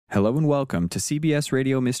Hello and welcome to CBS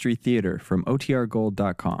Radio Mystery Theater from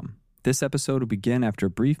OTRGold.com. This episode will begin after a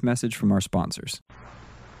brief message from our sponsors.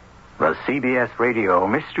 The CBS Radio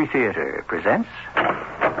Mystery Theater presents...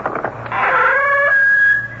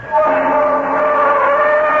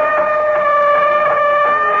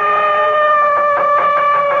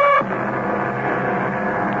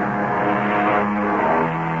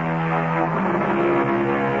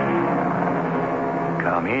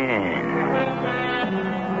 Come in.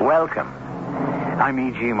 Welcome. I'm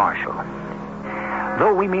E.G. Marshall.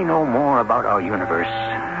 Though we may know more about our universe,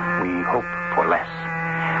 we hope for less.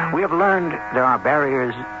 We have learned there are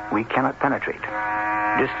barriers we cannot penetrate,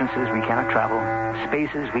 distances we cannot travel,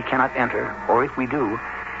 spaces we cannot enter, or if we do,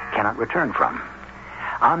 cannot return from.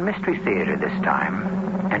 On Mystery Theater this time,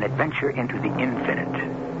 an adventure into the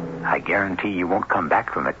infinite. I guarantee you won't come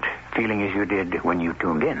back from it feeling as you did when you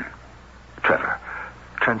tuned in. Trevor,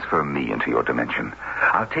 transfer me into your dimension.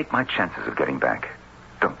 I'll take my chances of getting back.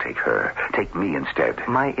 Don't take her. Take me instead.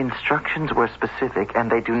 My instructions were specific,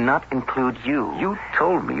 and they do not include you. You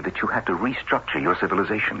told me that you had to restructure your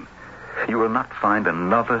civilization. You will not find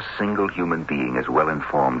another single human being as well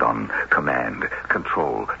informed on command,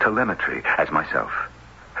 control, telemetry as myself.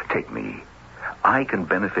 Take me. I can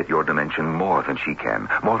benefit your dimension more than she can,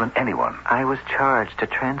 more than anyone. I was charged to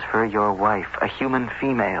transfer your wife, a human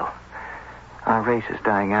female. Our race is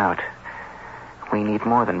dying out. We need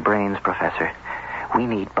more than brains, Professor. We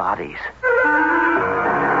need bodies.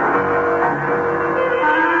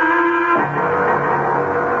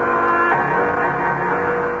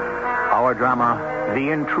 Our drama,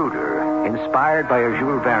 The Intruder, inspired by a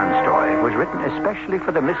Jules Verne story, was written especially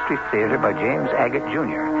for the Mystery Theater by James Agate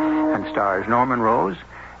Jr. and stars Norman Rose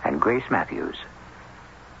and Grace Matthews.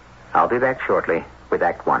 I'll be back shortly with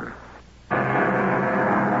Act One.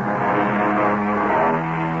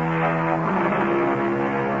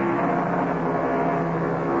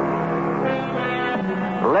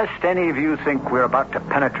 Lest any of you think we're about to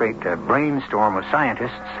penetrate a brainstorm of scientists,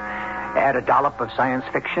 add a dollop of science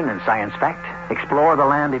fiction and science fact, explore the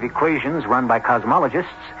land of equations run by cosmologists,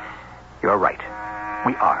 you're right.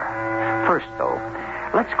 We are. First, though,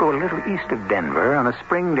 let's go a little east of Denver on a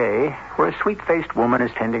spring day where a sweet-faced woman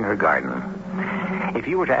is tending her garden. If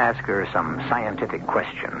you were to ask her some scientific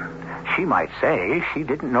question, she might say she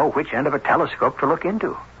didn't know which end of a telescope to look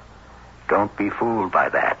into. Don't be fooled by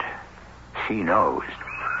that. She knows.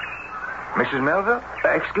 Mrs. Melville?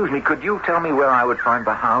 Excuse me, could you tell me where I would find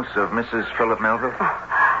the house of Mrs. Philip Melville?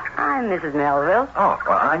 I'm Mrs. Melville. Oh,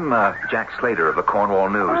 well, I'm Jack Slater of the Cornwall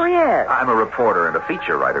News. Oh, yes. I'm a reporter and a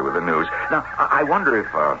feature writer with the news. Now, I wonder if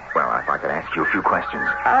I could ask you a few questions.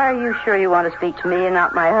 Are you sure you want to speak to me and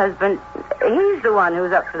not my husband? He's the one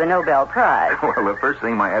who's up for the Nobel Prize. Well, the first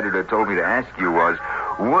thing my editor told me to ask you was,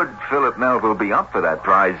 would Philip Melville be up for that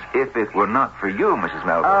prize if it were not for you, Mrs.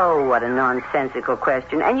 Melville? Oh, what a nonsensical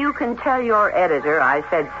question. And you can tell your editor I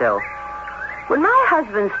said so. When my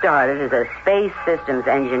husband started as a space systems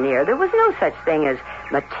engineer, there was no such thing as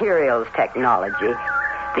materials technology.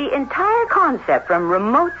 The entire concept, from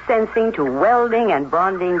remote sensing to welding and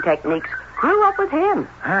bonding techniques, grew up with him.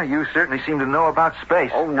 You certainly seem to know about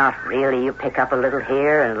space. Oh, not really. You pick up a little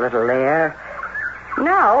here and a little there.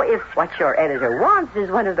 Now, if what your editor wants is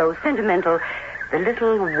one of those sentimental, the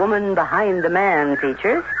little woman behind the man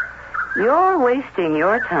features, you're wasting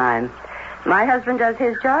your time. My husband does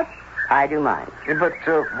his job. I do mine. But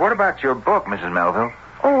what about your book, Mrs. Melville?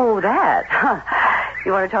 Oh, that.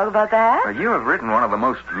 You want to talk about that? You have written one of the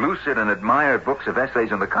most lucid and admired books of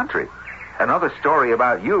essays in the country. Another story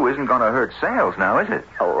about you isn't going to hurt sales now, is it?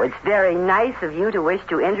 Oh, it's very nice of you to wish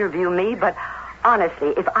to interview me, but honestly,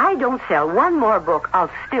 if I don't sell one more book, I'll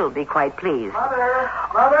still be quite pleased. Mother!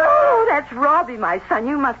 Oh, that's Robbie, my son.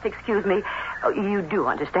 You must excuse me. Oh, you do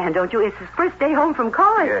understand, don't you? It's his first day home from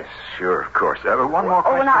college. Yes, sure, of course. One more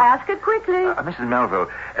question. Oh, now ask it quickly. Mrs. Melville,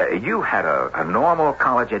 you had a normal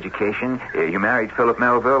college education. You married Philip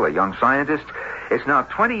Melville, a young scientist. It's now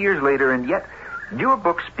 20 years later, and yet your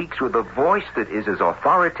book speaks with a voice that is as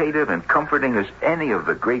authoritative and comforting as any of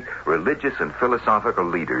the great religious and philosophical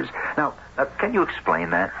leaders. Now, can you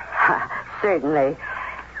explain that? Certainly.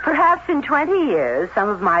 Perhaps in 20 years, some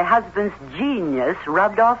of my husband's genius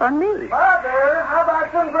rubbed off on me. Mother, how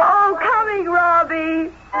about some breakfast? Oh, coming,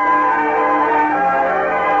 Robbie.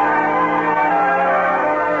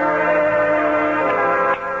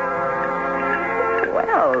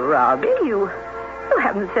 Well, Robbie, you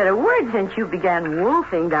haven't said a word since you began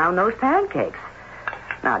wolfing down those pancakes.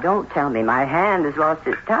 Now, don't tell me my hand has lost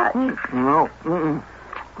its touch. No.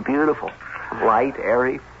 Beautiful. Light,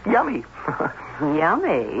 airy, yummy.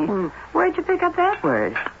 Yummy. Where'd you pick up that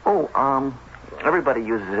word? Everybody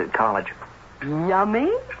uses it at college.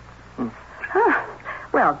 Yummy? Huh.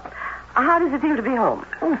 Well, how does it feel to be home?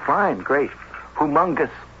 Oh, fine, great.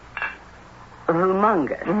 Humongous.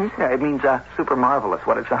 Humongous? Mm-hmm. Yeah, it means super marvelous,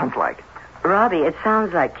 what it sounds like. Robbie, it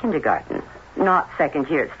sounds like kindergarten, not second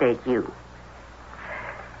year at State U.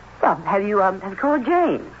 Well, have you called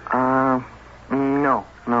Jane? No.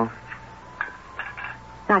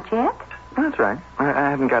 Not yet? That's right. I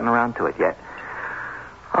haven't gotten around to it yet.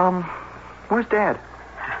 Where's Dad?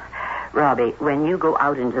 Robbie, when you go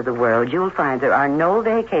out into the world, you'll find there are no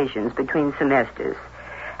vacations between semesters.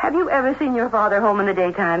 Have you ever seen your father home in the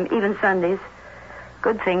daytime, even Sundays?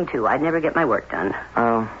 Good thing, too. I'd never get my work done.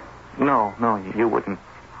 No, you wouldn't.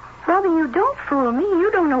 Robbie, you don't fool me.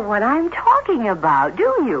 You don't know what I'm talking about, do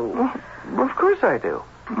you? Well, of course I do.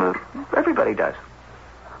 Everybody does.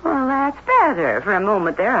 Well, that's better. For a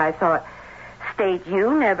moment there, I thought State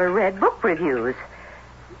U never read book reviews.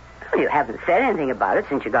 Well, you haven't said anything about it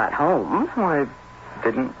since you got home. Well, I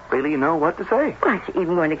didn't really know what to say. Aren't you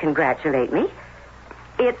even going to congratulate me?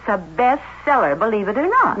 It's a bestseller, believe it or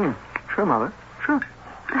not. Sure, Mother. Sure.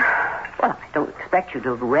 Well, I don't expect you to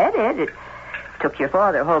have read it. It took your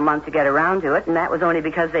father a whole month to get around to it, and that was only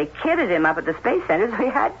because they kidded him up at the Space Center, so he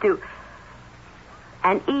had to.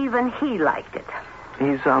 And even he liked it.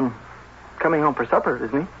 He's, coming home for supper,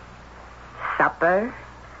 isn't he? Supper?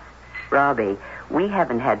 Robbie, we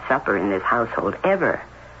haven't had supper in this household ever.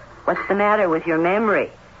 What's the matter with your memory?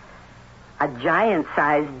 A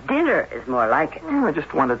giant-sized dinner is more like it. Well, I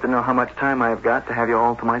just wanted to know how much time I've got to have you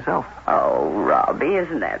all to myself. Oh, Robbie,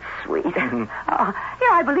 isn't that sweet? Mm-hmm. Oh,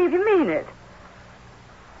 yeah, I believe you mean it.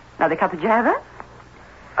 Another cup of Java?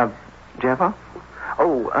 Java?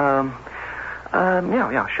 Oh,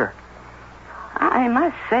 yeah, sure. I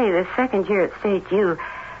must say, this second year at State U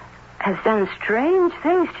has done strange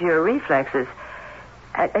things to your reflexes.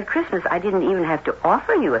 At Christmas, I didn't even have to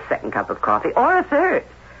offer you a second cup of coffee, or a third.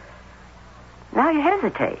 Now you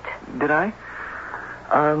hesitate. Did I?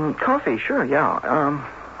 Coffee, sure, yeah.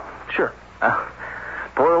 Sure.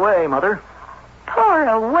 Pour away, Mother. Pour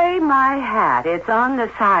away my hat. It's on the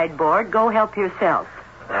sideboard. Go help yourself.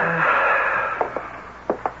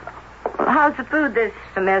 How's the food this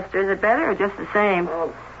semester? Is it better or just the same?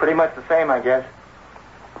 Oh, pretty much the same, I guess.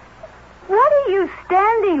 What are you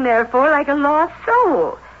standing there for like a lost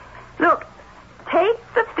soul? Look, take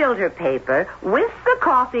the filter paper, whisk the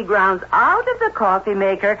coffee grounds out of the coffee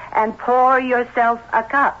maker, and pour yourself a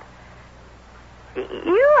cup.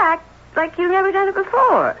 You act like you've never done it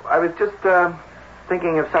before. I was just,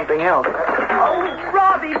 thinking of something else. Oh,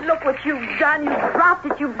 Robbie, look what you've done. You dropped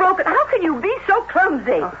it. You broke it. How can you be so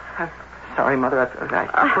clumsy? I'm sorry, Mother.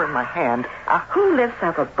 I burned my hand. Who lifts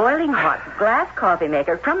up a boiling hot glass coffee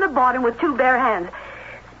maker from the bottom with two bare hands?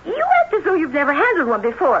 You act as though you've never handled one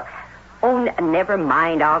before. Oh, never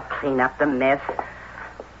mind. I'll clean up the mess.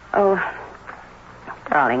 Oh,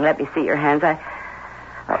 darling, let me see your hands.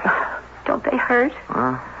 Don't they hurt?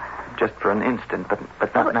 Just for an instant,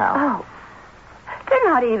 but not now. Oh, they're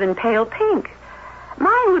not even pale pink.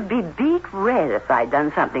 Mine would be beet red if I'd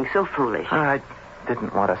done something so foolish. I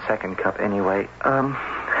didn't want a second cup anyway.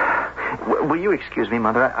 Will you excuse me,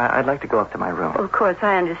 Mother? I'd like to go up to my room. Of course,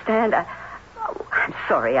 I understand. I'm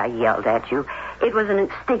sorry I yelled at you. It was an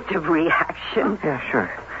instinctive reaction. Yeah, sure.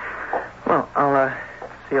 Well, I'll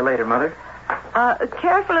see you later, Mother.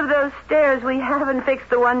 Careful of those stairs. We haven't fixed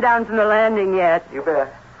the one down from the landing yet. You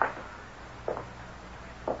bet.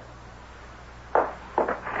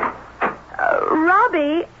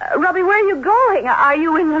 Robbie, where are you going? Are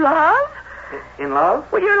you in love? In love?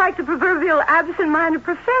 Well, you're like the proverbial absent-minded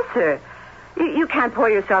professor. You can't pour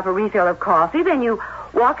yourself a refill of coffee, then you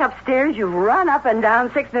walk upstairs, you run up and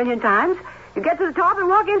down 6 million times, you get to the top and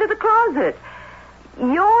walk into the closet.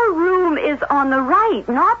 Your room is on the right,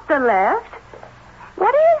 not the left.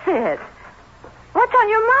 What is it? What's on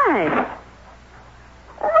your mind?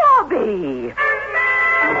 Robbie!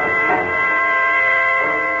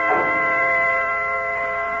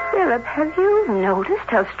 Philip, have you noticed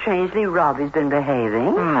how strangely Robbie's been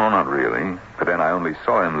behaving? No, not really. But then I only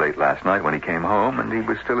saw him late last night when he came home, and he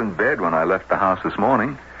was still in bed when I left the house this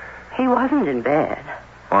morning. He wasn't in bed.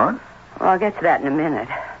 What? Well, I'll get to that in a minute.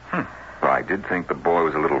 Well, I did think the boy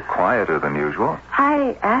was a little quieter than usual.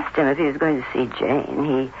 I asked him if he was going to see Jane.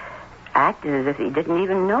 He acted as if he didn't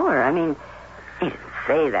even know her. I mean, he didn't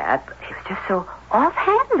say that, but he was just so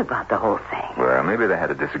offhand about the whole thing. Well, maybe they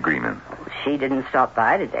had a disagreement. She didn't stop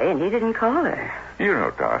by today, and he didn't call her. You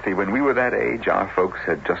know, Dorothy, when we were that age, our folks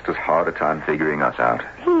had just as hard a time figuring us out.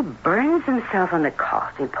 He burns himself on the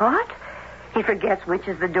coffee pot. He forgets which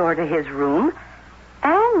is the door to his room.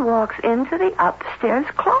 and walks into the upstairs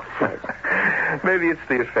closet. Maybe it's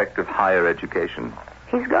the effect of higher education.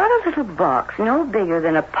 He's got a little box no bigger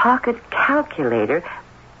than a pocket calculator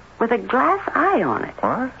with a glass eye on it.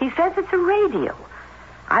 What? He says it's a radio.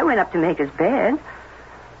 I went up to make his bed.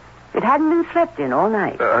 It hadn't been slept in all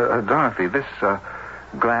night. Dorothy, this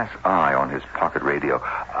glass eye on his pocket radio,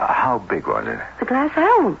 how big was it? The glass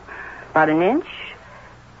eye? About an inch.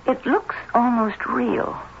 It looks almost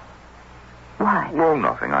real. Why? Well,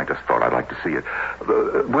 nothing. I just thought I'd like to see it.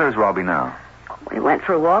 Where's Robbie now? We went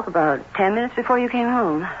for a walk about 10 minutes before you came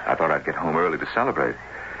home. I thought I'd get home early to celebrate.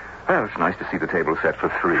 Well, it's nice to see the table set for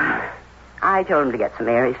 3. I told him to get some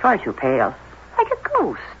air. He's far too pale. Like a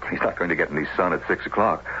ghost. He's not going to get any sun at 6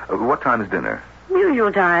 o'clock. What time is dinner?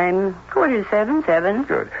 Usual time. 6:45, 7.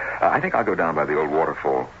 Good. I think I'll go down by the old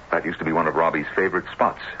waterfall. That used to be one of Robbie's favorite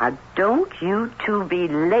spots. Don't you two be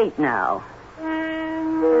late now.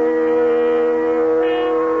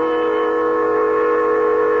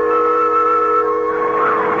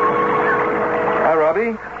 Hi,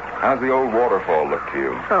 Robbie. How's the old waterfall look to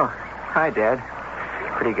you? Oh, hi, Dad.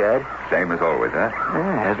 Pretty good. Same as always, huh?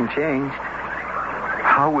 Yeah, hasn't changed.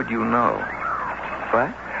 How would you know?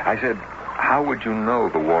 What? I said, how would you know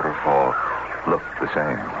the waterfall looked the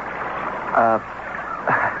same?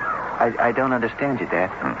 I don't understand you,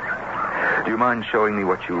 Dad. Do you mind showing me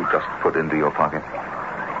what you just put into your pocket?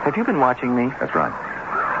 Have you been watching me? That's right.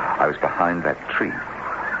 I was behind that tree.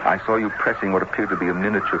 I saw you pressing what appeared to be a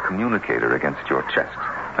miniature communicator against your chest.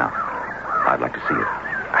 Now, I'd like to see it.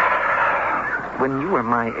 When you were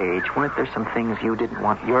my age, weren't there some things you didn't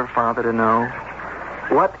want your father to know?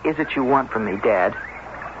 What is it you want from me, Dad?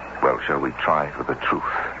 Well, shall we try for the truth?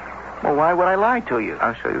 Well, why would I lie to you?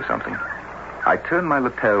 I'll show you something. I turned my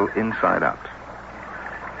lapel inside out.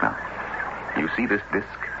 Now, you see this disc?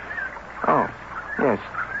 Oh, yes.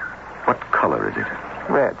 What color is it?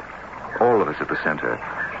 Red. All of us at the center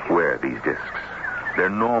wear these discs. Their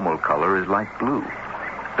normal color is light blue.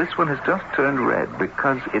 This one has just turned red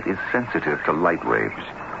because it is sensitive to light waves.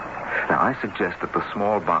 Now, I suggest that the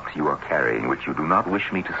small box you are carrying, which you do not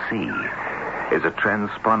wish me to see, is a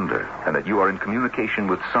transponder, and that you are in communication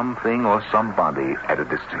with something or somebody at a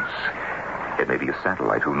distance. It may be a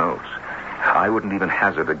satellite, who knows? I wouldn't even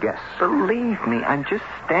hazard a guess. Believe me, I'm just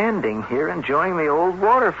standing here enjoying the old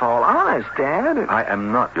waterfall. Honest, Dad. I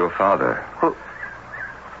am not your father. What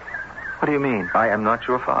do you mean? I am not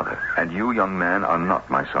your father, and you, young man, are not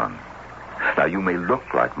my son. Now, you may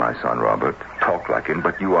look like my son, Robert, talk like him,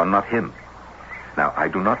 but you are not him. Now, I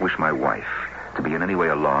do not wish my wife to be in any way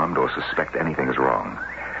alarmed or suspect anything is wrong.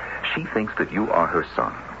 She thinks that you are her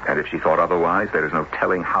son, and if she thought otherwise, there is no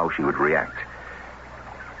telling how she would react.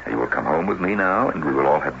 You will come home with me now, and we will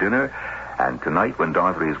all have dinner, and tonight, when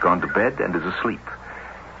Dorothy has gone to bed and is asleep,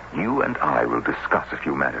 you and I will discuss a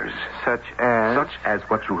few matters. Such as? Such as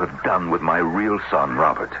what you have done with my real son,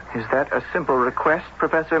 Robert. Is that a simple request,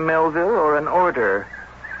 Professor Melville, or an order?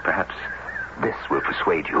 Perhaps this will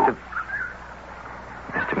persuade you.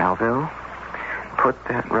 Mr. Melville, put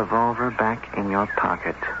that revolver back in your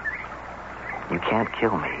pocket. You can't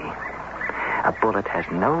kill me. A bullet has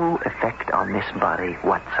no effect on this body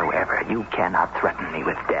whatsoever. You cannot threaten me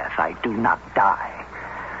with death. I do not die.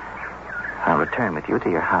 I'll return with you to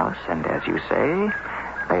your house, and as you say,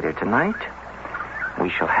 later tonight, we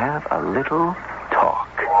shall have a little talk.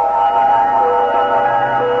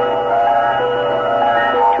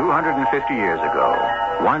 250 years ago,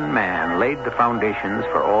 one man laid the foundations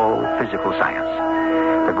for all physical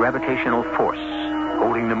science. The gravitational force,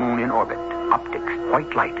 holding the moon in orbit, optics,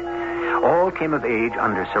 white light, all came of age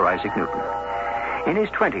under Sir Isaac Newton. In his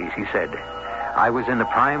 20s, he said, I was in the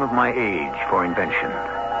prime of my age for invention.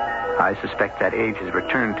 I suspect that age has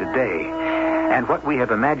returned today, and what we have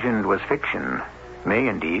imagined was fiction may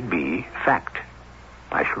indeed be fact.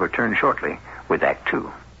 I shall return shortly with Act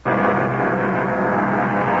 2.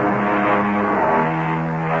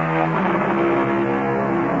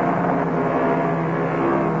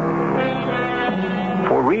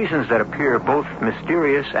 For reasons that appear both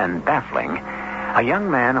mysterious and baffling, a young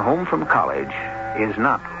man home from college is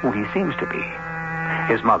not who he seems to be.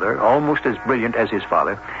 His mother, almost as brilliant as his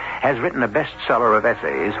father, has written a bestseller of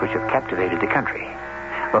essays which have captivated the country.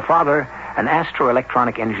 The father, an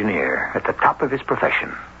astroelectronic engineer at the top of his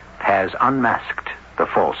profession, has unmasked the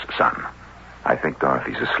false son. I think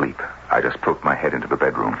Dorothy's asleep. I just poked my head into the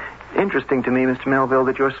bedroom. Interesting to me, Mr. Melville,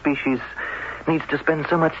 that your species needs to spend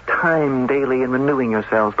so much time daily in renewing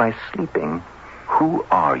yourselves by sleeping. Who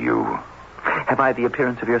are you? Have I the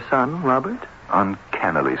appearance of your son, Robert?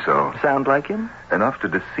 Uncannily so. Sound like him? Enough to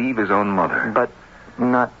deceive his own mother. But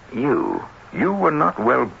not you. You were not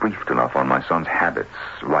well briefed enough on my son's habits,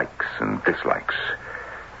 likes, and dislikes.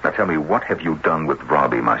 Now tell me, what have you done with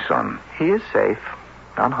Robbie, my son? He is safe,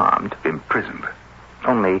 unharmed. Imprisoned.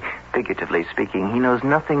 Only, figuratively speaking, he knows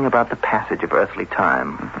nothing about the passage of earthly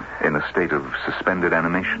time. In a state of suspended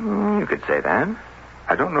animation? You could say that.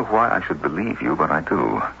 I don't know why I should believe you, but I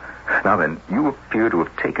do. Now then, you appear to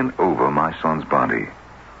have taken over my son's body.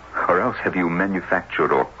 Or else have you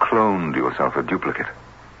manufactured or cloned yourself a duplicate?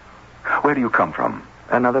 Where do you come from?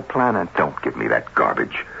 Another planet. Don't give me that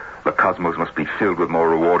garbage. The cosmos must be filled with more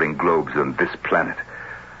rewarding globes than this planet.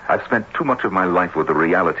 I've spent too much of my life with the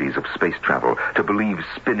realities of space travel to believe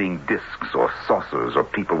spinning discs or saucers or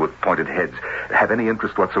people with pointed heads have any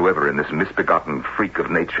interest whatsoever in this misbegotten freak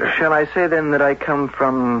of nature. Shall I say then that I come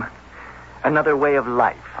from another way of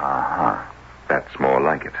life? Uh-huh. That's more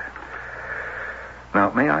like it.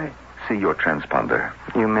 Now, may I see your transponder?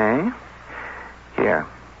 You may. Here.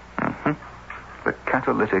 Mm-hmm. The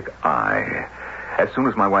catalytic eye. As soon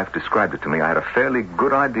as my wife described it to me, I had a fairly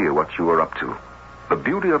good idea what you were up to. The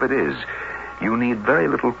beauty of it is, you need very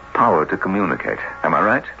little power to communicate. Am I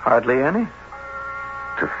right? Hardly any.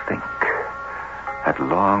 To think. At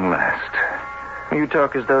long last. You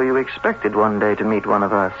talk as though you expected one day to meet one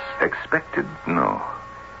of us. Expected? No.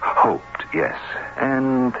 Hoped, yes.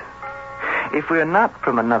 And if we're not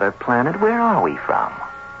from another planet, where are we from?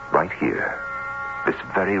 Right here. This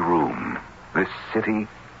very room. This city,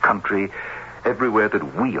 country, everywhere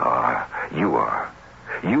that we are, you are.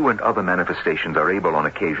 You and other manifestations are able on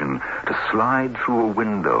occasion to slide through a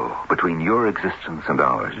window between your existence and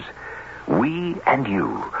ours. We and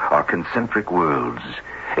you are concentric worlds,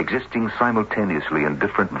 existing simultaneously in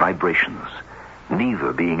different vibrations,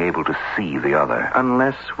 neither being able to see the other.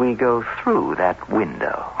 Unless we go through that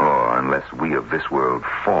window. Or unless we of this world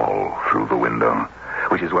fall through the window,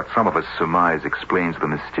 which is what some of us surmise explains the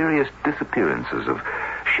mysterious disappearances of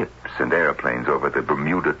ships and airplanes over the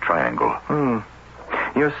Bermuda Triangle.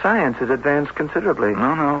 Your science has advanced considerably.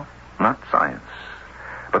 No, not science,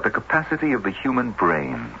 but the capacity of the human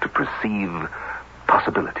brain to perceive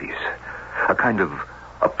possibilities, a kind of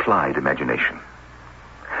applied imagination.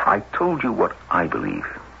 I told you what I believe.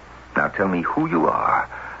 Now tell me who you are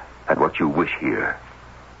and what you wish here.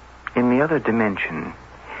 In the other dimension,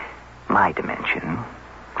 my dimension,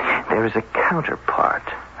 there is a counterpart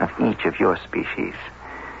of each of your species.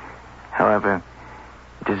 However,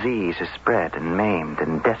 disease has spread and maimed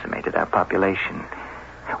and decimated our population.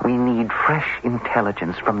 We need fresh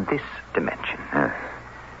intelligence from this dimension.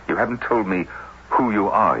 You haven't told me who you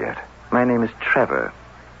are yet. My name is Trevor,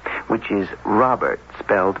 which is Robert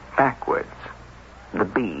spelled backwards. The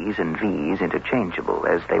B's and V's interchangeable,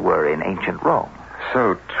 as they were in ancient Rome.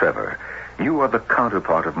 So, Trevor, you are the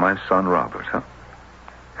counterpart of my son Robert, huh?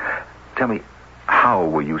 Tell me, how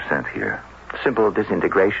were you sent here? Simple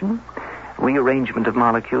disintegration, rearrangement of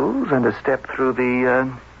molecules, and a step through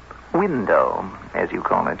the window, as you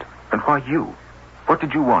call it. And why you? What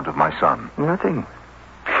did you want of my son? Nothing.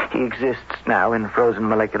 He exists now in frozen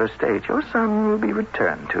molecular state. Your son will be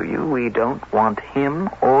returned to you. We don't want him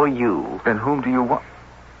or you. Then whom do you want?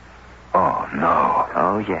 Oh, no.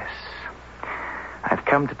 Oh, yes. I've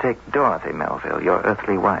come to take Dorothy Melville, your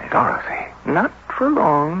earthly wife. Dorothy? Not for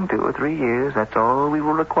long, 2 or 3 years. That's all we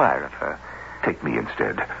will require of her. Take me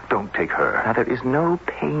instead. Don't take her. Now, there is no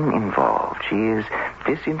pain involved. She is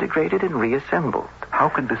disintegrated and reassembled. How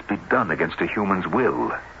can this be done against a human's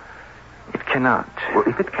will? It cannot. Well,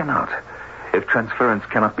 if it cannot, if transference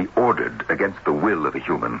cannot be ordered against the will of a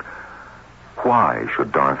human, why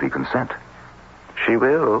should Dorothy consent? She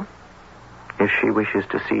will, if she wishes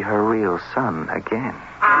to see her real son again.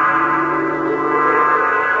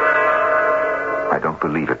 I don't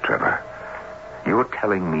believe it, Trevor. You're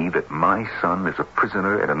telling me that my son is a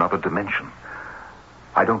prisoner in another dimension.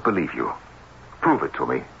 I don't believe you. Prove it to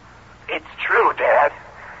me. It's true, Dad.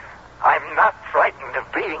 I'm not frightened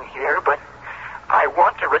of being here, but I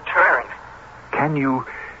want to return. Can you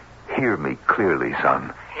hear me clearly,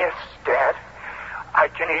 son? Yes, Dad. I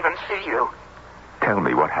can even see you. Tell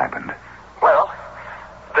me what happened. Well,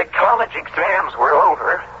 the college exams were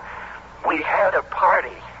over. We had a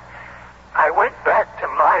party. I went back to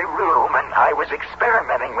my room and I was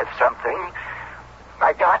experimenting with something.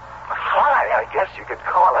 I got high, I guess you could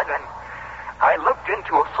call it, and I looked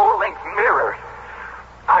into a full-length mirror.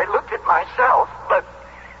 I looked at myself, but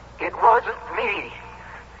it wasn't me.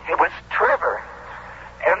 It was Trevor.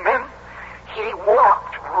 And then he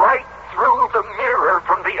walked right through the mirror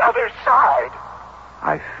from the other side.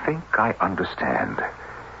 I think I understand.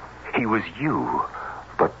 He was you,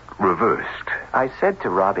 but reversed. I said to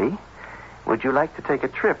Robbie, would you like to take a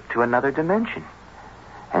trip to another dimension?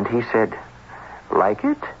 And he said, Like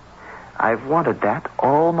it? I've wanted that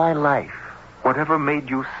all my life. Whatever made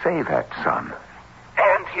you say that, son?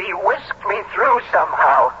 And he whisked me through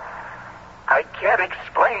somehow. I can't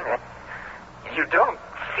explain it. You don't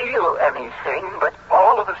feel anything, but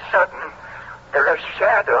all of a sudden, there are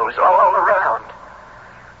shadows all around.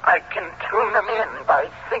 I can tune them in by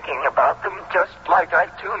thinking about them just like I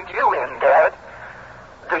tuned you in, Dad.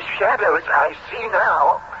 The shadows I see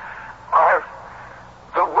now are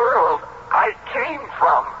the world I came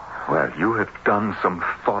from. Well, you have done some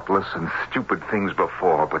thoughtless and stupid things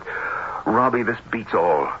before, but, Robbie, this beats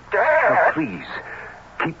all. Dad! Now, please,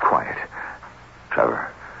 keep quiet.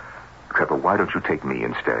 Trevor, why don't you take me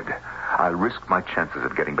instead? I'll risk my chances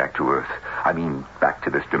of getting back to Earth. I mean, back to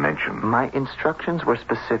this dimension. My instructions were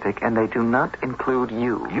specific, and they do not include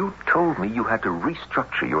you. You told me you had to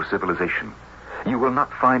restructure your civilization. You will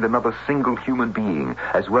not find another single human being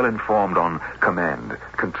as well informed on command,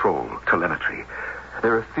 control, telemetry.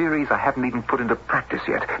 There are theories I haven't even put into practice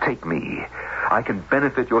yet. Take me. I can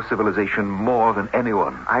benefit your civilization more than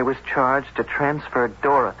anyone. I was charged to transfer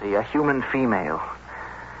Dorothy, a human female.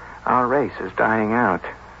 Our race is dying out.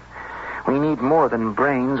 We need more than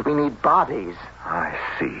brains. We need bodies. I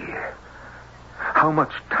see. How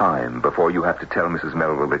much time before you have to tell Mrs.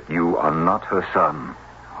 Melville that you are not her son?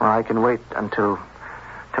 Well, I can wait until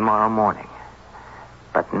tomorrow morning,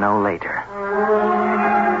 but no later.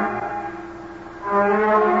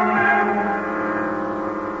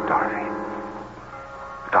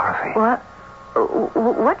 Dorothy. What?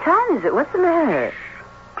 What time is it? What's the matter?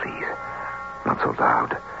 Please, not so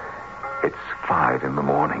loud. It's 5 a.m.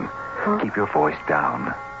 Huh? Keep your voice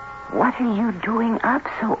down. What are you doing up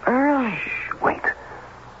so early? Shh, wait.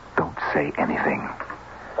 Don't say anything.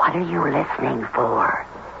 What are you listening for?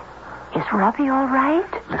 Is Robbie all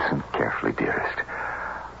right? Listen carefully, dearest.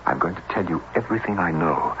 I'm going to tell you everything I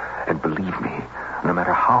know, and believe me, no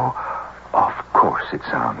matter how off course it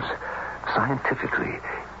sounds, scientifically,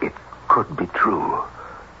 it could be true.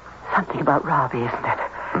 Something about Robbie, isn't it?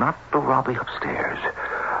 Not the Robbie upstairs,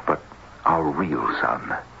 but our real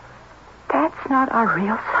son. That's not our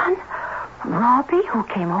real son? Robbie, who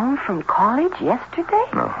came home from college yesterday?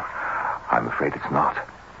 No, I'm afraid it's not.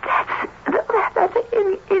 That's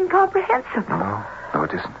incomprehensible. No,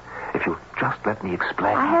 it isn't. If you'll just let me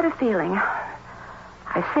explain. I had a feeling.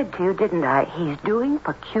 I said to you, didn't I? He's doing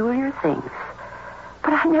peculiar things.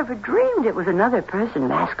 But I never dreamed it was another person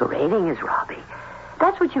masquerading as Robbie.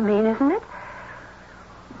 That's what you mean, isn't it?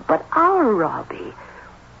 But our Robbie,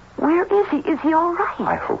 where is he? Is he all right?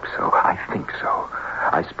 I hope so. I think so.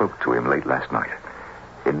 I spoke to him late last night.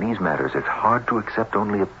 In these matters, it's hard to accept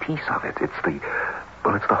only a piece of it. It's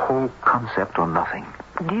the whole concept or nothing.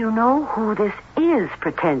 Do you know who this is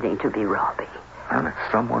pretending to be Robbie? And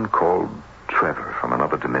it's someone called Trevor from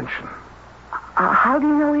another dimension. How do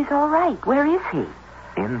you know he's all right? Where is he?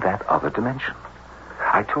 In that other dimension.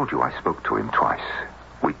 I told you I spoke to him twice.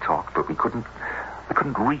 We talked, but we couldn't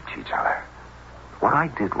reach each other. What I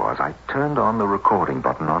did was I turned on the recording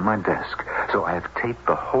button on my desk, so I have taped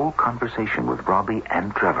the whole conversation with Robbie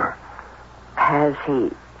and Trevor. Has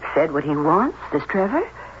he said what he wants, this Trevor?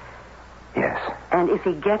 Yes. And if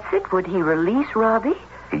he gets it, would he release Robbie?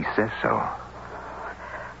 He says so.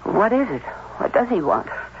 What is it? What does he want?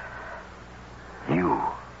 You.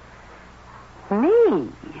 Me?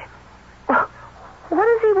 What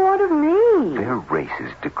does he want of me? Their race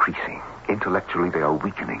is decreasing. Intellectually, they are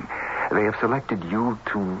weakening. They have selected you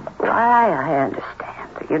to... I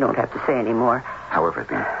understand. You don't have to say any more. However,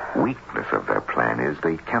 the weakness of their plan is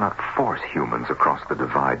they cannot force humans across the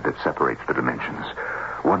divide that separates the dimensions.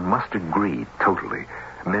 One must agree totally,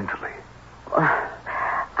 mentally.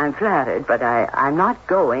 I'm flattered, but I'm not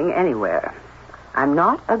going anywhere. I'm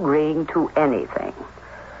not agreeing to anything.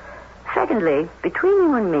 Secondly, between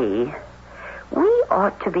you and me, we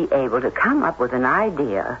ought to be able to come up with an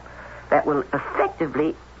idea that will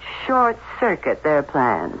effectively short-circuit their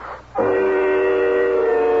plans.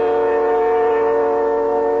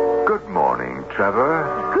 Good morning,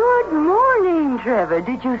 Trevor. Good morning, Trevor.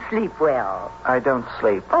 Did you sleep well? I don't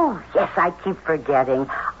sleep. Oh, yes, I keep forgetting.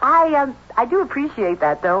 I do appreciate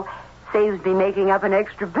that, though. Saves me making up an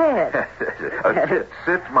extra bed.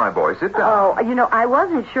 Sit, my boy. Sit down. Oh, I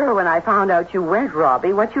wasn't sure when I found out you went,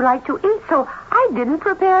 Robbie, what you like to eat, so I didn't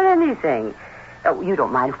prepare anything. Oh, you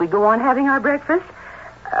don't mind if we go on having our breakfast?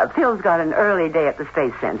 Phil's got an early day at the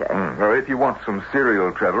Space Center. Or if you want some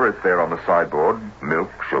cereal, Trevor, it's there on the sideboard. Milk,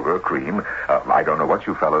 sugar, cream. I don't know what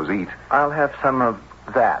you fellows eat. I'll have some of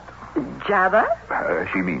that. Java?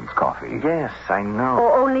 She means coffee. Yes, I know.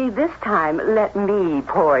 Oh, only this time, let me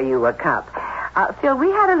pour you a cup. Phil, we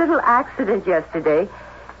had a little accident yesterday.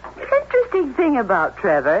 It's interesting interesting thing about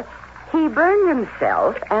Trevor, he burned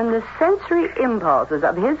himself, and the sensory impulses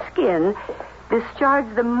of his skin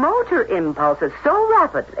discharged the motor impulses so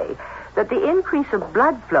rapidly that the increase of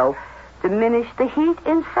blood flow diminished the heat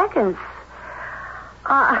in seconds.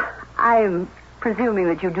 I'm presuming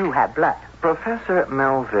that you do have blood. Professor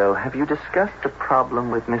Melville, have you discussed the problem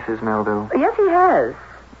with Mrs. Melville? Yes, he has.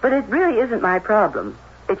 But it really isn't my problem.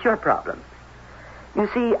 It's your problem. You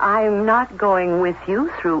see, I'm not going with you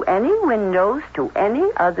through any windows to any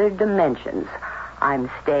other dimensions. I'm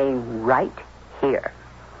staying right here.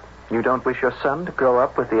 You don't wish your son to grow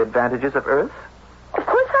up with the advantages of Earth? Of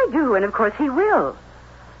course I do, and of course he will.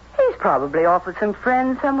 He's probably off with some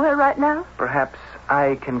friends somewhere right now. Perhaps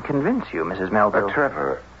I can convince you, Mrs. Melville.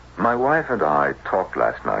 Trevor, my wife and I talked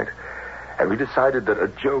last night, and we decided that a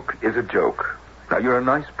joke is a joke. Now, you're a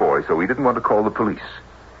nice boy, so we didn't want to call the police.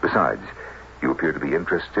 Besides, you appear to be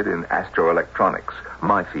interested in astroelectronics,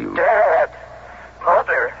 my field. Dad,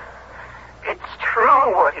 Mother, it's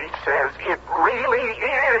true what he says. It really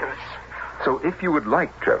is. So if you would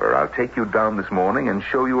like, Trevor, I'll take you down this morning and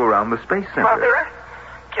show you around the Space Center. Mother,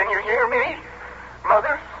 can you hear me?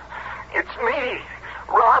 Mother, it's me,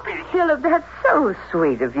 Robbie. Philip, that's so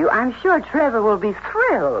sweet of you. I'm sure Trevor will be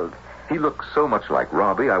thrilled. He looks so much like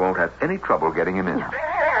Robbie, I won't have any trouble getting him in.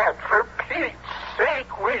 Dad, for Pete's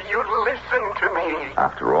sake, will you listen to me?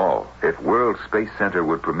 After all, if World Space Center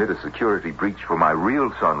would permit a security breach for my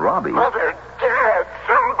real son, Robbie... Mother, Dad,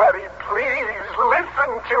 somebody please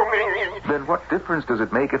listen to me. Then what difference does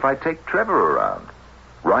it make if I take Trevor around?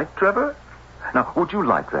 Right, Trevor? Now, would you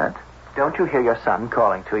like that? Don't you hear your son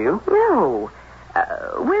calling to you? No.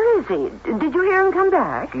 Where is he? Did you hear him come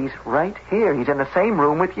back? He's right here. He's in the same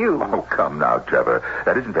room with you. Oh, come now, Trevor.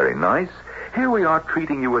 That isn't very nice. Here we are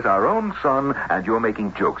treating you as our own son, and you're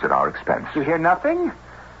making jokes at our expense. You hear nothing?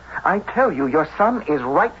 I tell you, your son is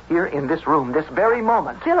right here in this room, this very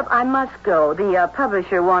moment. Philip, I must go. The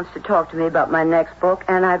publisher wants to talk to me about my next book,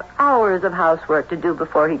 and I've hours of housework to do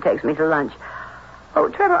before he takes me to lunch. Oh,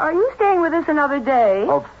 Trevor, are you staying with us another day?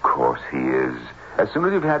 Of course he is. As soon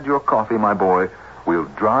as you've had your coffee, my boy, we'll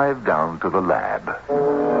drive down to the lab.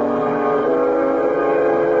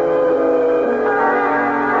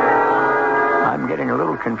 I'm getting a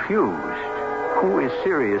little confused. Who is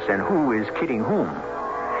serious and who is kidding whom?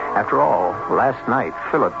 After all, last night,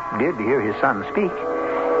 Philip did hear his son speak.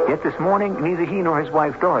 Yet this morning, neither he nor his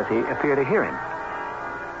wife, Dorothy, appear to hear him.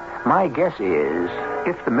 My guess is,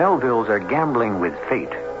 if the Melvilles are gambling with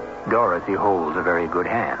fate, Dorothy holds a very good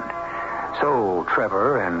hand. So,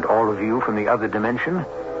 Trevor and all of you from the other dimension,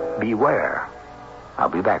 beware. I'll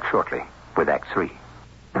be back shortly with Act 3.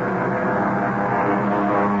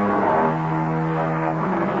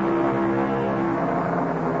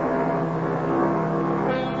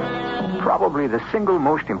 Probably the single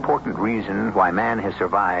most important reason why man has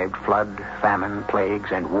survived flood, famine,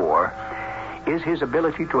 plagues, and war is his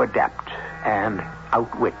ability to adapt and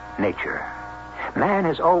outwit nature. Man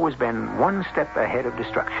has always been one step ahead of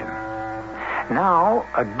destruction. Now,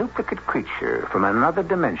 a duplicate creature from another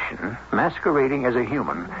dimension, masquerading as a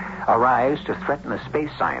human, arrives to threaten a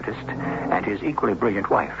space scientist and his equally brilliant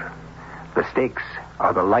wife. The stakes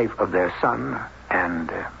are the life of their son and,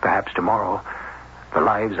 perhaps tomorrow, the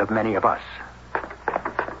lives of many of us.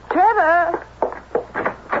 Trevor!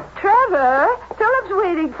 Trevor! Philip's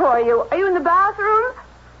waiting for you. Are you in the bathroom?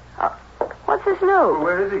 What's this note?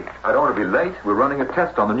 Where is he? I don't want to be late. We're running a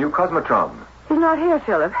test on the new Cosmotron. He's not here,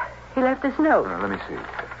 Philip. He left this note. Let me see.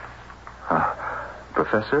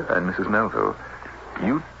 Professor and Mrs. Melville,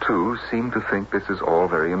 you two seem to think this is all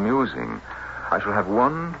very amusing. I shall have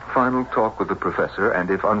one final talk with the professor, and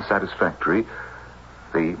if unsatisfactory,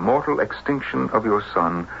 the mortal extinction of your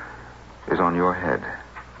son is on your head.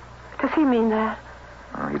 Does he mean that?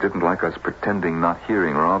 He didn't like us pretending not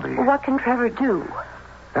hearing Robbie. What can Trevor do?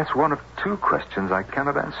 That's one of two questions I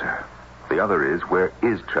cannot answer. The other is, where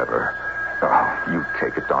is Trevor? Oh, you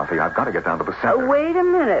take it, Dorothy. I've got to get down to the center. Wait a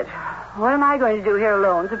minute. What am I going to do here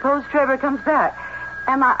alone? Suppose Trevor comes back.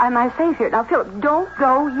 Am I safe here? Now, Philip, don't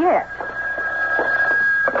go yet.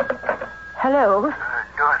 Hello?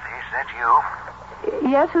 Dorothy, is that you?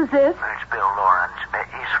 Yes, who's this? It's Bill Lawrence.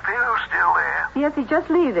 Is Phil still there? Yes, he's just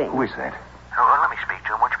leaving. Who is that? Oh, let me speak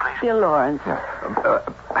to him, would you please? Bill Lawrence.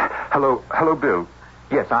 Hello, Bill.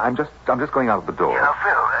 Yes, I'm just going out of the door.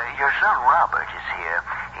 Phil, your son Robert is here.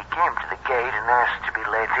 He came to the gate and asked to be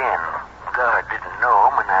let in. Guard didn't know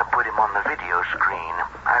him, and I put him on the video screen.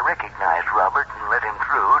 I recognized Robert and let him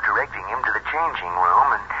through, directing him to the changing room,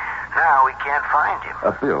 and now we can't find him.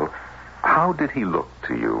 Bill, how did he look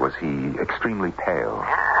to you? Was he extremely pale?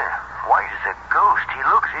 Yeah, white as a ghost. He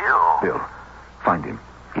looks ill. Bill, find him.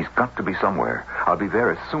 He's got to be somewhere. I'll be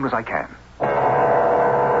there as soon as I can.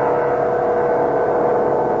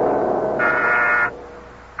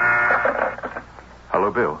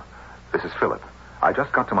 Hello, Bill. This is Philip. I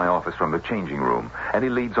just got to my office from the changing room. Any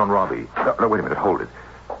leads on Robbie? No, wait a minute. Hold it.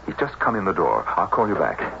 He's just come in the door. I'll call you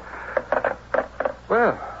back.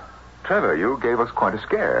 Well, Trevor, you gave us quite a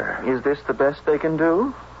scare. Is this the best they can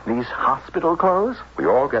do? These hospital clothes? We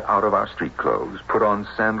all get out of our street clothes, put on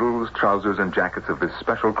sandals, trousers, and jackets of this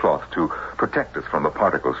special cloth to protect us from the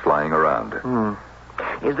particles flying around.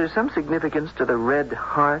 Is there some significance to the red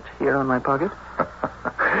heart here on my pocket?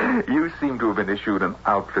 You seem to have been issued an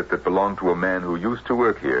outfit that belonged to a man who used to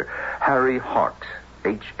work here, Harry Hart,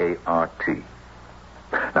 H-A-R-T.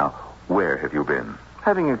 Now, where have you been?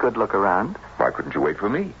 Having a good look around. Why couldn't you wait for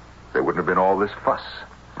me? There wouldn't have been all this fuss.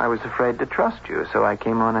 I was afraid to trust you, so I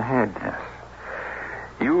came on ahead. Yes.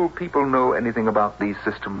 You people know anything about these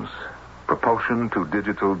systems? Propulsion to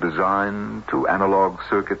digital design, to analog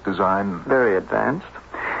circuit design? Very advanced,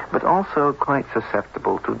 but also quite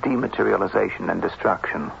susceptible to dematerialization and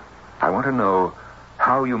destruction. I want to know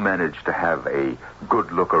how you manage to have a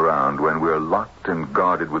good look around when we're locked and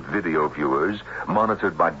guarded with video viewers,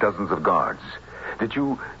 monitored by dozens of guards. Did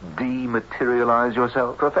you dematerialize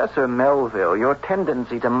yourself? Professor Melville, your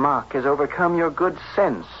tendency to mock has overcome your good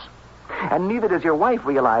sense. And neither does your wife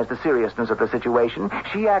realize the seriousness of the situation.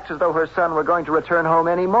 She acts as though her son were going to return home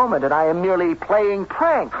any moment, and I am merely playing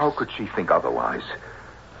pranks. How could she think otherwise?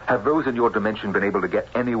 Have those in your dimension been able to get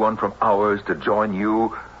anyone from ours to join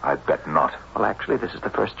you? I bet not. Well, actually, this is the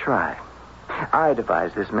first try. I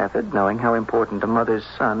devised this method, knowing how important a mother's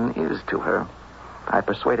son is to her. I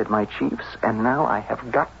persuaded my chiefs, and now I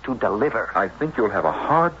have got to deliver. I think you'll have a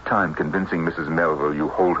hard time convincing Mrs. Melville you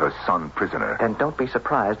hold her son prisoner. Then don't be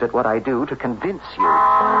surprised at what I do to convince you.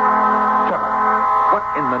 Trevor,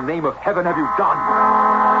 what in the name of heaven have you done?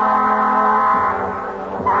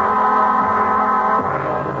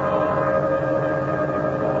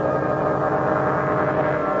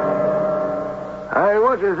 I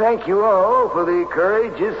want to thank you all for the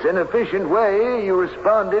courageous and efficient way you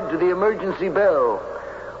responded to the emergency bell.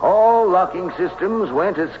 All locking systems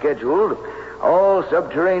went as scheduled. All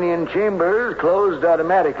subterranean chambers closed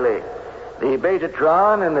automatically. The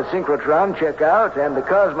Betatron and the Synchrotron check out, and the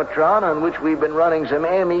Cosmotron, on which we've been running some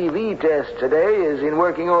MEV tests today, is in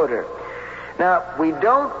working order. Now, we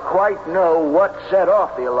don't quite know what set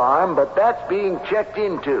off the alarm, but that's being checked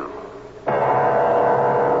into.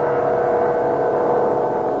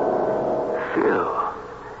 Phil,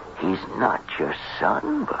 he's not your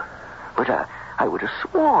son, but I would have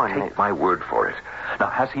sworn... Take my word for it. Now,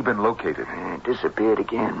 has he been located? Disappeared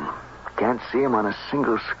again. Can't see him on a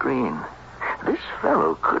single screen. This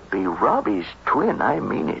fellow could be Robbie's twin. I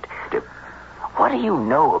mean it. What do you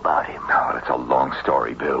know about him? Oh, that's a long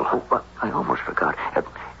story, Bill. Oh, I almost forgot.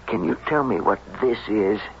 Can you tell me what this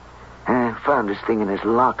is? Found this thing in his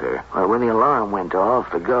locker. Well, when the alarm went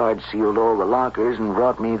off, the guard sealed all the lockers and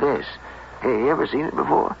brought me this. Hey, you ever seen it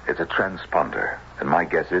before? It's a transponder, and my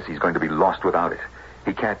guess is he's going to be lost without it.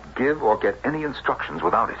 He can't give or get any instructions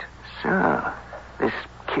without it. So, this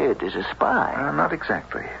kid is a spy. Not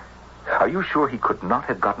exactly. Are you sure he could not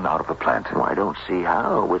have gotten out of the plant? Well, I don't see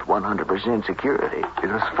how with 100% security. Is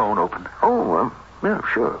his phone open? Oh, yeah,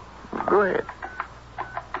 sure. Go ahead.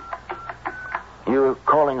 You're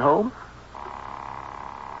calling home?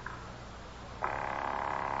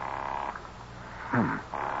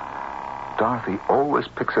 Dorothy always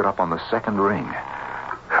picks it up on the second ring.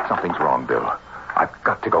 Something's wrong, Bill. I've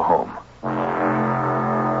got to go home.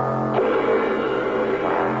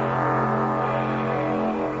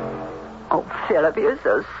 Oh, Philip, you're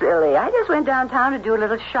so silly. I just went downtown to do a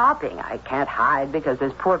little shopping. I can't hide because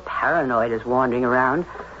this poor paranoid is wandering around.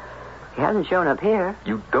 He hasn't shown up here.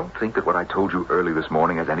 You don't think that what I told you early this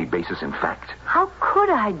morning has any basis in fact? How could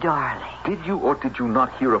I, darling? Did you or did you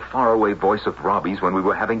not hear a faraway voice of Robbie's when we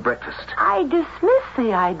were having breakfast? I dismissed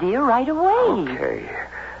the idea right away. Okay.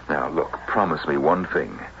 Now, look, promise me one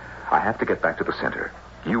thing. I have to get back to the center.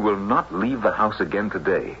 You will not leave the house again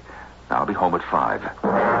today. I'll be home at 5.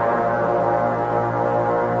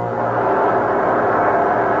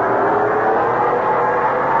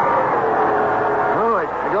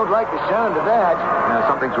 I don't like the sound of that. Now,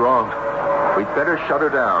 something's wrong. We'd better shut her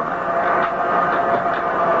down.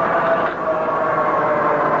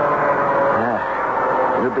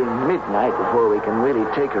 It'll be midnight before we can really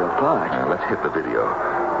take her apart. Now, let's hit the video.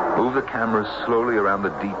 Move the cameras slowly around the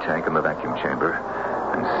D tank and the vacuum chamber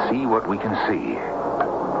and see what we can see.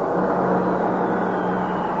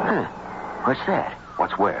 What's that?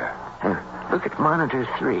 What's where? Look at monitor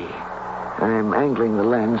 3. I'm angling the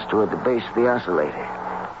lens toward the base of the oscillator.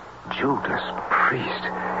 Judas Priest.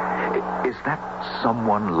 Is that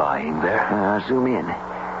someone lying there? Zoom in.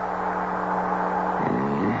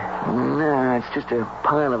 No, it's just a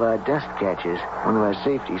pile of our dust catchers, one of our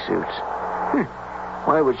safety suits.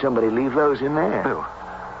 Why would somebody leave those in there? Bill,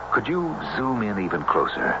 could you zoom in even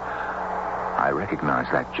closer? I recognize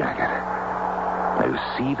that jacket. Now, you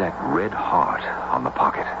see that red heart on the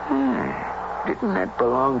pocket? Didn't that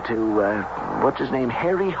belong to, what's his name,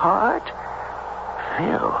 Harry Hart?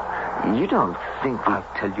 Phil, you don't think I'll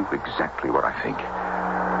tell you exactly what I think.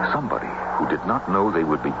 Somebody who did not know they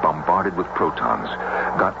would be bombarded with protons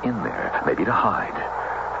got in there, maybe to hide,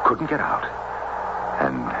 couldn't get out.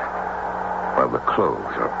 And, well, the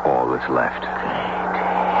clothes are all that's left. Great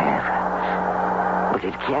heavens. But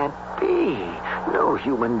it can't be. No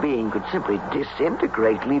human being could simply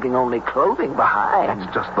disintegrate, leaving only clothing behind.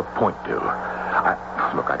 That's just the point, Bill.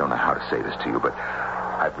 Look, I don't know how to say this to you, but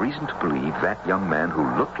I've reason to believe that young man who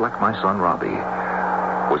looked like my son Robbie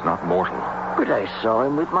was not mortal. But I saw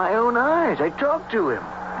him with my own eyes. I talked to him.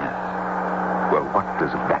 Yes. Well, what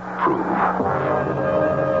does that prove?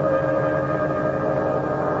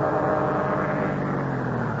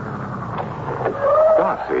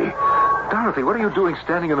 Dorothy, what are you doing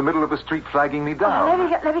standing in the middle of the street flagging me down?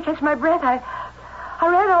 Let me catch my breath. I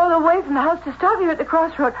ran all the way from the house to stop here at the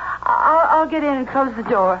crossroad. I'll get in and close the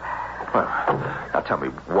door. Well, now tell me,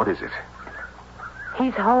 what is it?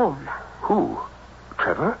 He's home. Who?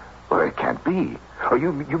 Trevor? Well, it can't be. Oh,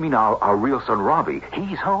 you mean our real son, Robbie?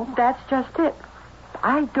 He's home? That's just it.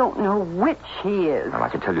 I don't know which he is. Well, I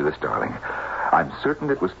can tell you this, darling. I'm certain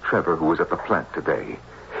it was Trevor who was at the plant today.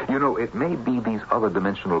 You know, it may be these other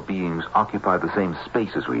dimensional beings occupy the same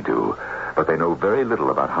space as we do, but they know very little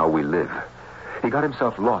about how we live. He got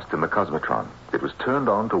himself lost in the Cosmotron. It was turned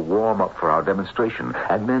on to warm up for our demonstration,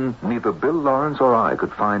 and then neither Bill Lawrence or I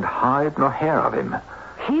could find hide nor hair of him.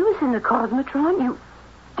 He was in the Cosmotron? You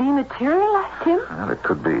dematerialized him? Well, it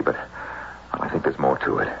could be, but I think there's more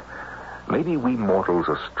to it. Maybe we mortals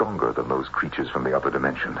are stronger than those creatures from the other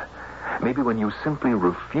dimension. Maybe when you simply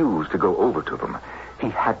refuse to go over to them, he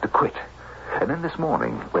had to quit. And then this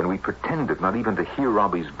morning, when we pretended not even to hear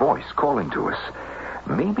Robbie's voice calling to us,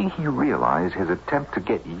 maybe he realized his attempt to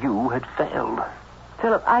get you had failed.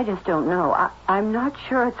 Philip, I just don't know. I'm not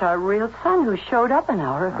sure it's our real son who showed up an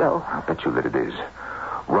hour ago. I'll bet you that it is.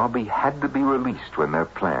 Robbie had to be released when their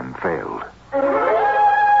plan failed.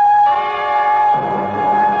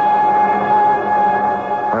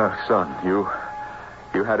 Son, you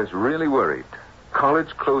had us really worried. College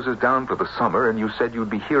closes down for the summer, and you said you'd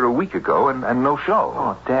be here a week ago, and no show.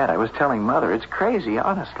 Oh, Dad, I was telling Mother. It's crazy,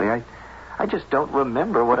 honestly. I just don't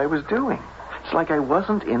remember what I was doing. It's like I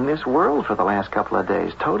wasn't in this world for the last couple of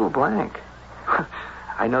days. Total blank.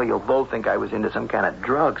 I know you'll both think I was into some kind of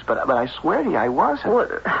drugs, but I swear to you, I wasn't.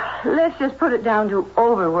 Well, let's just put it down to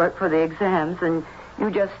overwork for the exams, and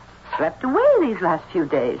you just slept away these last few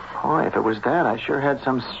days. Boy, if it was that, I sure had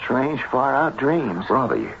some strange, far-out dreams.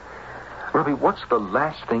 Robbie, what's the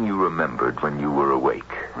last thing you remembered when you were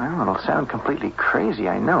awake? Well, it'll sound completely crazy,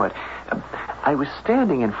 I know it. I was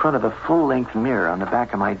standing in front of the full-length mirror on the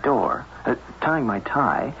back of my door, tying my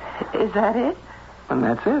tie. Is that it? And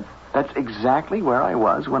that's it. That's exactly where I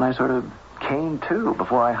was when I sort of came to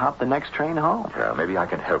before I hopped the next train home. Well, maybe I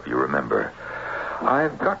can help you remember.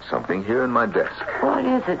 I've got something here in my desk. What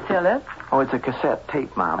is it, Philip? Oh, it's a cassette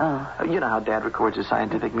tape, Mom. Oh. You know how Dad records his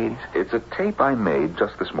scientific meetings? It's a tape I made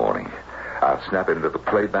just this morning. I'll snap it into the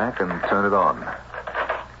playback and turn it on.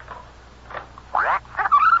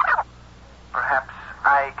 Perhaps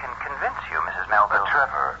I can convince you, Mrs. Melville.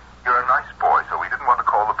 Trevor, you're a nice boy, so we didn't want to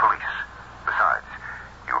call the police. Besides,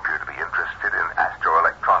 you appear to be interested in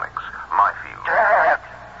astroelectronics, my field. Dad!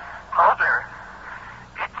 Mother!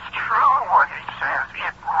 It's true what he says.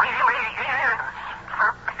 It really is. For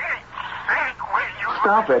Pete's sake, will you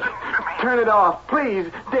Stop it. listen to me? Turn it off. Please.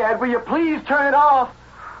 Dad, will you please turn it off?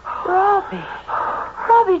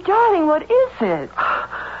 Robbie, darling, what is it?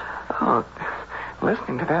 Oh,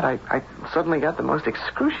 listening to that, I suddenly got the most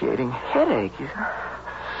excruciating headache.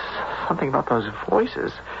 Something about those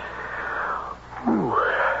voices. Ooh.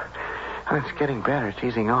 And it's getting better. It's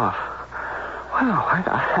easing off. Wow,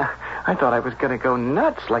 I thought I was going to go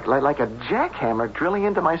nuts, like a jackhammer drilling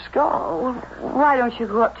into my skull. Why don't you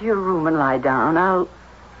go up to your room and lie down?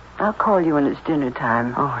 I'll call you when it's dinner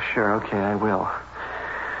time. Oh, sure. Okay, I will.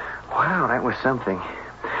 Wow, that was something.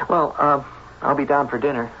 Well, I'll be down for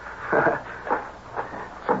dinner.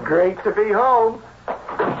 It's great to be home.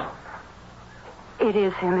 It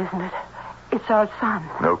is him, isn't it? It's our son.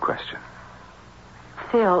 No question.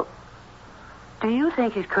 Phil, do you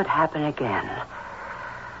think it could happen again?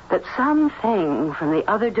 that something from the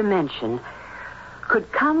other dimension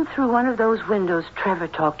could come through one of those windows Trevor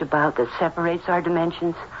talked about that separates our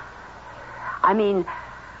dimensions? I mean,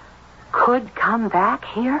 could come back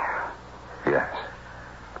here? Yes.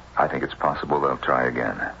 I think it's possible they'll try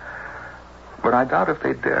again. But I doubt if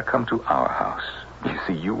they dare come to our house. You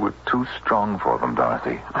see, you were too strong for them,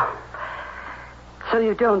 Dorothy. Oh. So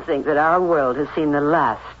you don't think that our world has seen the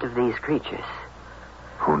last of these creatures?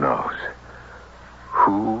 Who knows?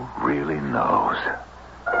 Who really knows?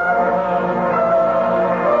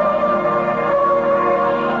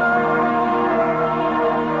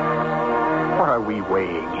 What are we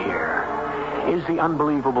weighing here? Is the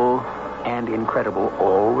unbelievable and incredible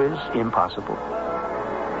always impossible?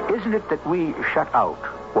 Isn't it that we shut out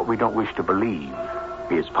what we don't wish to believe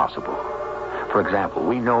is possible? For example,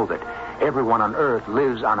 we know that everyone on Earth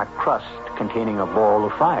lives on a crust containing a ball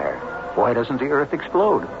of fire. Why doesn't the Earth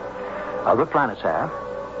explode? Other planets have.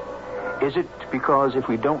 Is it because if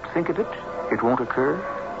we don't think of it, it won't occur?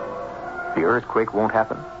 The earthquake won't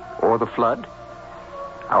happen? Or the flood?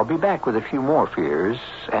 I'll be back with a few more fears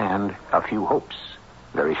and a few hopes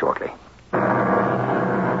very shortly.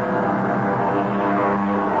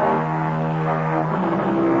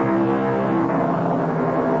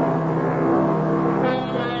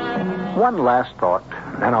 One last thought,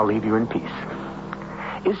 then I'll leave you in peace.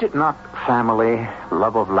 Is it not family,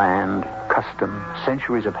 love of land, custom,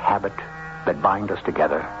 centuries of habit that bind us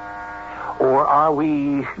together? Or are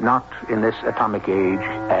we not in this atomic age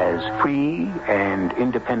as free and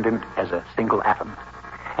independent as a single atom?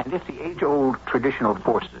 And if the age-old traditional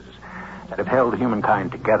forces that have held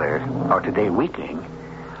humankind together are today weakening,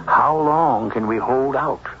 how long can we hold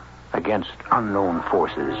out against unknown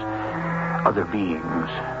forces, other beings,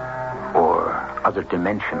 or other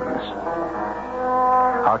dimensions?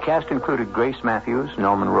 Our cast included Grace Matthews,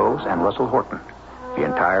 Norman Rose, and Russell Horton. The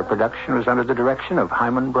entire production was under the direction of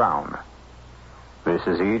Hyman Brown. This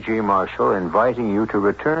is E.G. Marshall inviting you to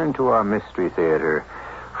return to our Mystery Theater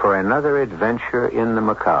for another adventure in the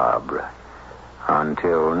macabre.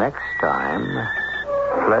 Until next time,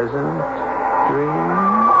 pleasant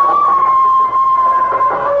dreams.